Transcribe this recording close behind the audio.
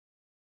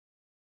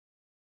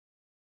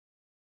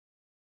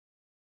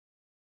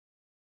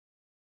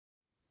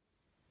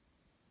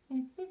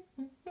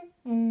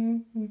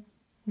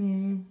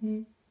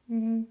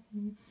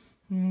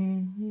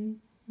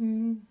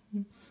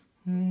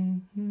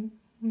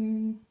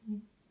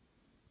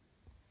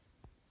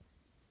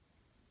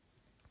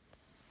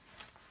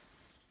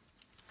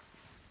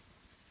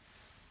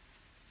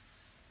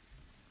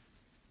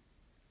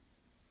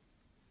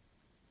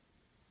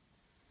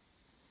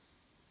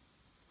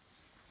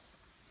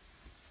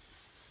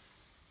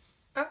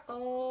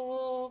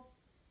Uh-oh.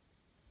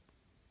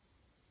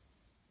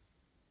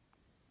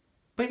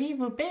 But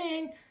Evil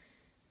Ben,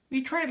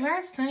 we tried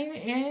last time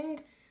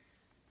and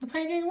the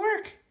plan didn't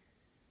work.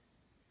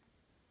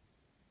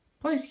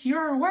 Plus,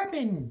 you're a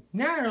weapon,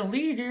 not a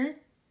leader.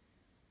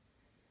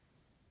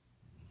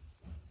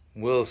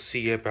 We'll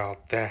see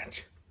about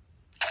that.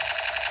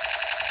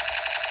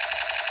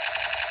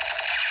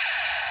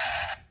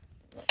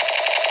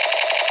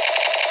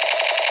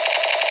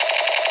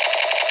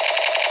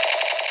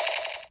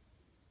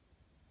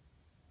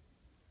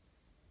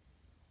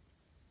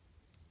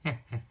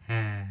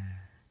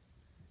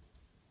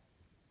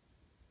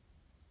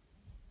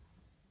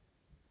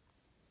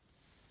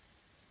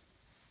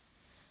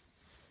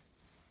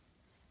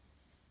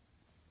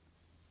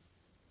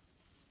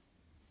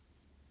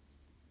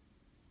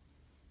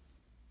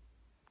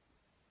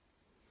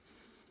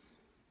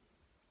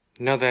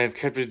 Now that I've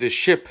captured the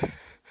ship,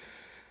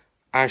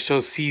 I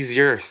shall seize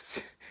the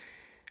Earth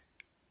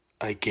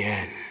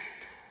again.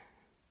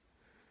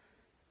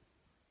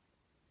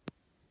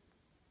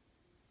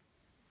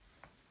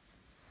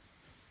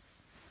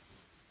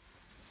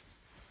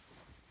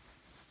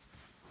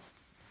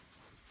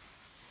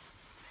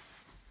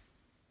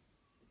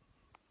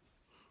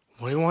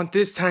 What do you want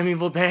this time,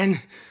 Evil Ben?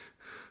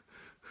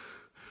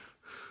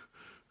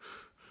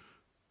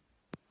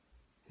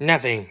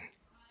 Nothing.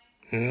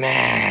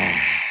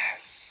 Math.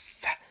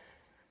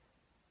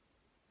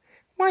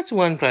 What's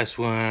 1 plus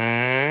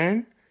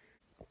 1?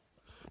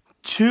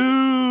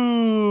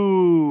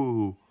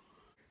 2.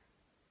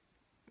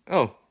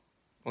 Oh,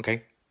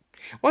 okay.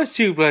 What's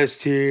 2 plus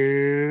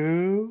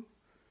 2?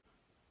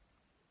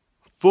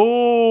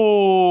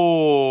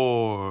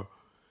 4.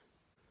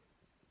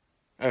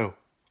 Oh,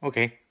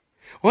 okay.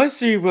 What's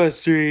 3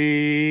 plus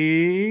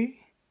 3?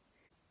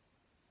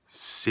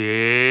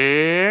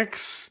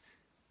 6.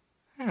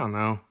 I don't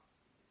know.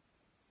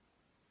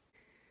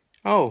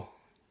 Oh, you're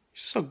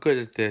so good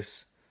at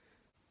this.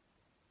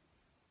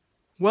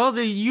 Well,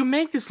 you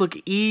make this look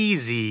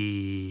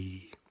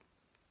easy.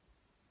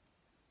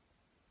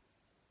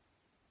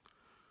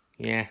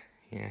 Yeah.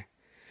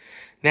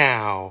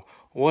 Now,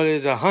 what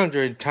is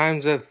 100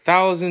 times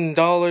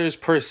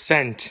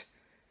 $1,000%?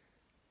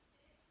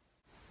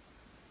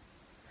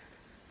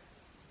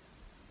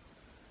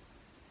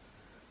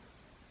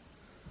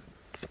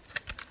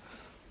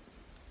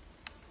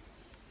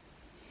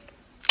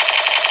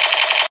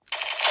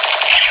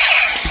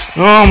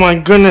 Oh my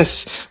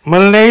goodness,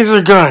 my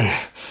laser gun!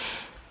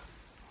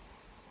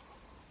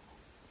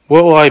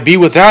 What will I be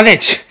without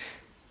it?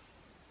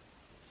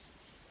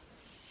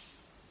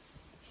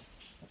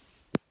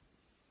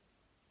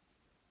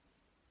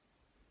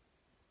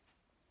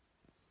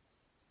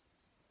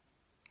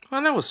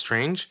 Oh, that was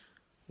strange.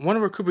 I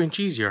wonder where Cooper and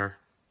Cheesy are.